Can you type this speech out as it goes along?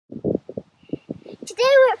Today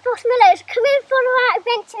we're at Frostmallows. Come and follow our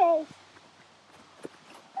adventures.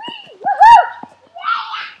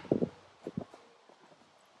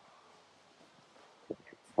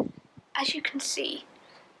 As you can see,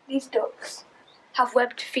 these ducks have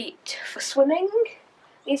webbed feet for swimming.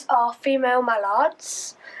 These are female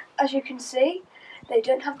mallards. As you can see, they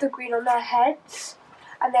don't have the green on their heads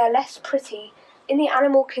and they are less pretty. In the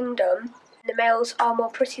animal kingdom, the males are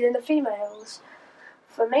more pretty than the females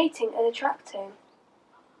for mating and attracting.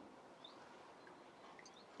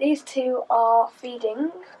 These two are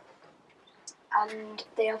feeding and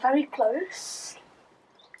they are very close.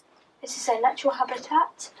 This is their natural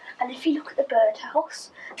habitat, and if you look at the birdhouse,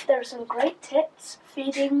 there are some great tits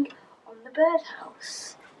feeding on the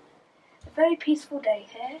birdhouse. A very peaceful day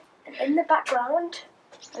here, and in the background,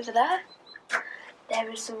 over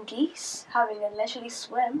there is some geese having a leisurely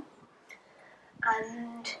swim,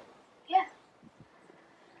 and yeah,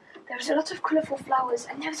 there's a lot of colourful flowers,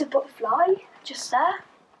 and there's a butterfly just there.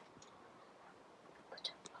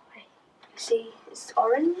 Butterfly. You see, it's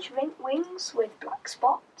orange wings with black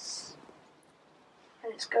spots.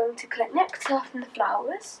 And it's going to collect nectar from the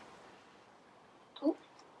flowers. Oh,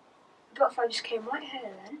 the butterfly just came right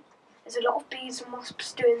here then. There's a lot of bees and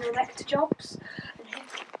wasps doing their nectar jobs. And here.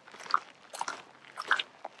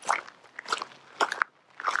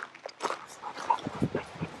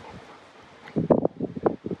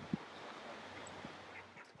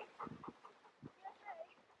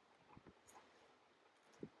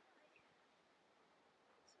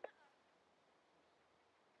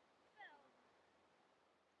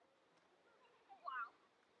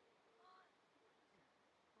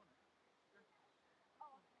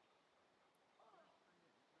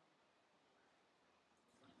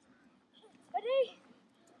 Ready?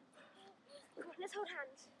 Let's hold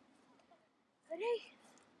hands. Ready?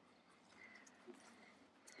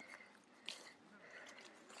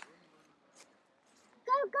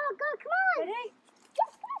 Go, go, go, come on! Ready?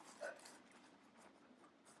 Yes, go!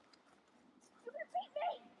 You're gonna beat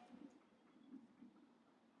me!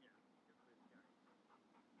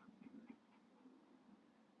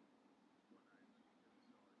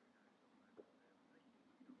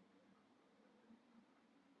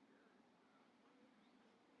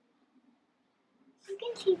 You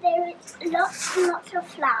can see there is lots and lots of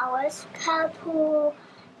flowers, purple,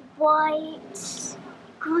 white,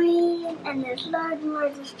 green, and there's loads and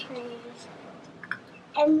loads of trees.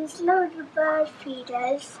 And there's loads of bird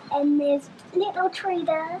feeders, and there's a little tree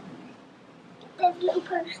there. There's a little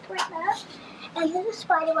post right there, and there's a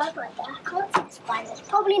spider web right there. I can't see the spider, it's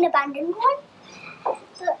probably an abandoned one.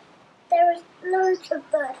 But there is loads of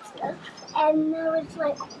bird stuff, and there is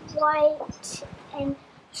like white and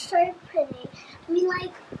so pretty. I mean,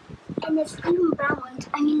 like, and there's even brown ones.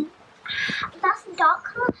 I mean, that's dark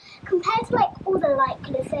colour compared to like all the light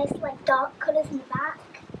colours. There's like dark colours in the back.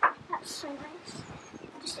 That's so nice.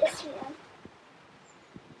 Just to see them.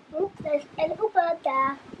 Oh, there's a little bird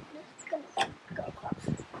there. Just gonna go across.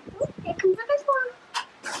 Oh, here comes the big one.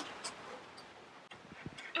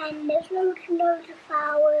 And there's loads and loads of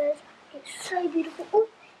flowers. It's so beautiful. Oh,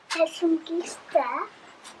 there's some geese there.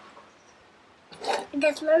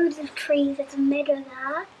 There's loads of trees, there's a meadow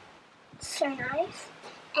there, so nice.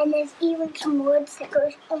 And there's even some woods that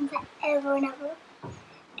goes on forever and ever.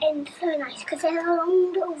 And so nice, because there's a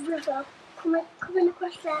long little river coming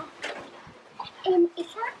across there. And is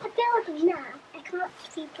that a building now? I can't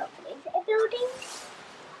see properly. Is it a building?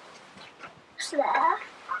 It's there.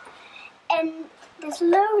 And there's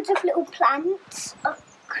loads of little plants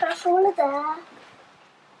across all of there.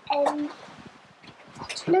 And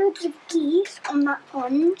loads of geese on that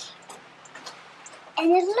pond,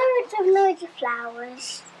 and there's loads of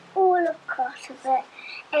flowers all across of it,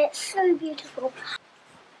 and it's so beautiful.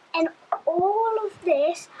 And all of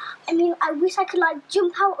this, I mean, I wish I could like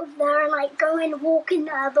jump out of there and like go and walk in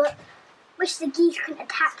there, but wish the geese couldn't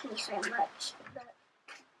attack me so much.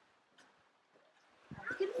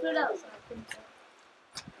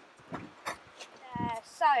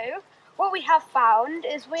 So, what we have found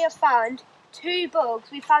is we have found two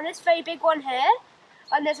bugs. We found this very big one here,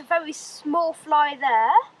 and there's a very small fly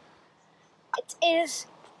there. It is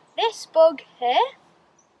this bug here.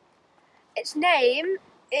 Its name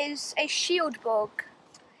is a shield bug.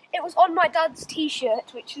 It was on my dad's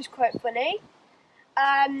t-shirt, which is quite funny.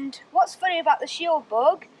 And what's funny about the shield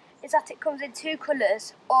bug is that it comes in two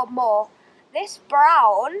colours or more. This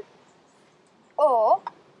brown or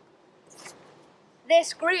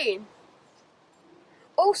this green.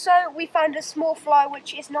 Also, we found a small fly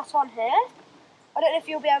which is not on here. I don't know if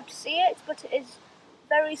you'll be able to see it, but it is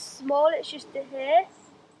very small. It's just here.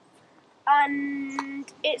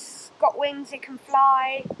 and it's got wings, it can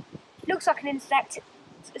fly. Looks like an insect.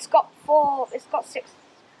 It's got six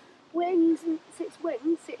wings, 6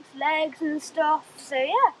 legs and stuff. So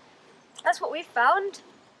yeah, that's what we've found.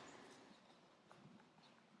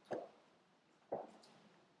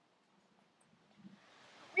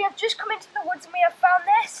 We have just come into the woods and we have found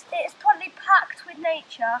this. It is totally packed with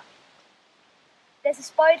nature. There's a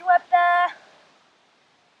spider web there.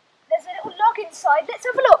 There's a little log inside. Let's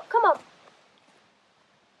have a look. Come on.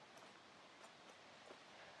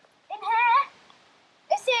 In here,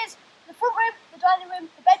 this is the front room, the dining room,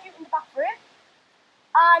 the bedroom and the bathroom.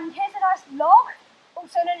 And here's a nice log,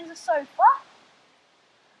 also known as a sofa.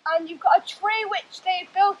 And you've got a tree which they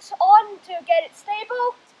built on to get it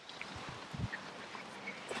stable.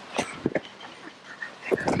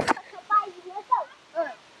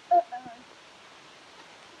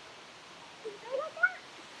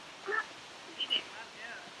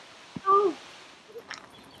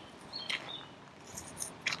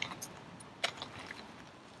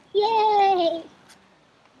 Yay!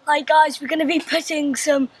 Hi guys, we're going to be putting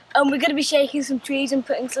some, we're going to be shaking some trees and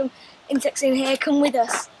putting some insects in here. Come with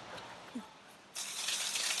us.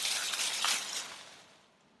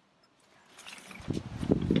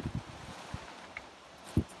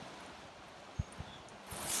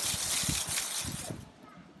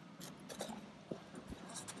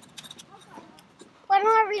 Why don't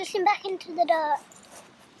I release him back into the dirt?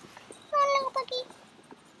 Come on, little buggy.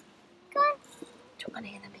 Come on. Jump on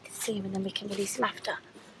here and then we can see him and then we can release him after.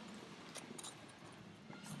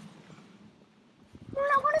 No,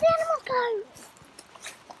 where did the animals go?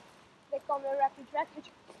 They've gone the wreckage.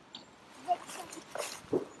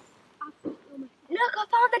 Look, I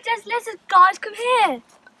found the dead lizard, guys, come here.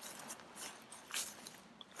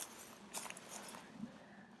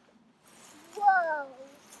 Whoa.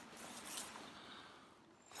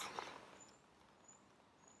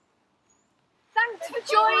 Thanks for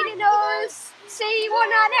joining us. See you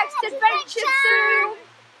on our next adventure soon.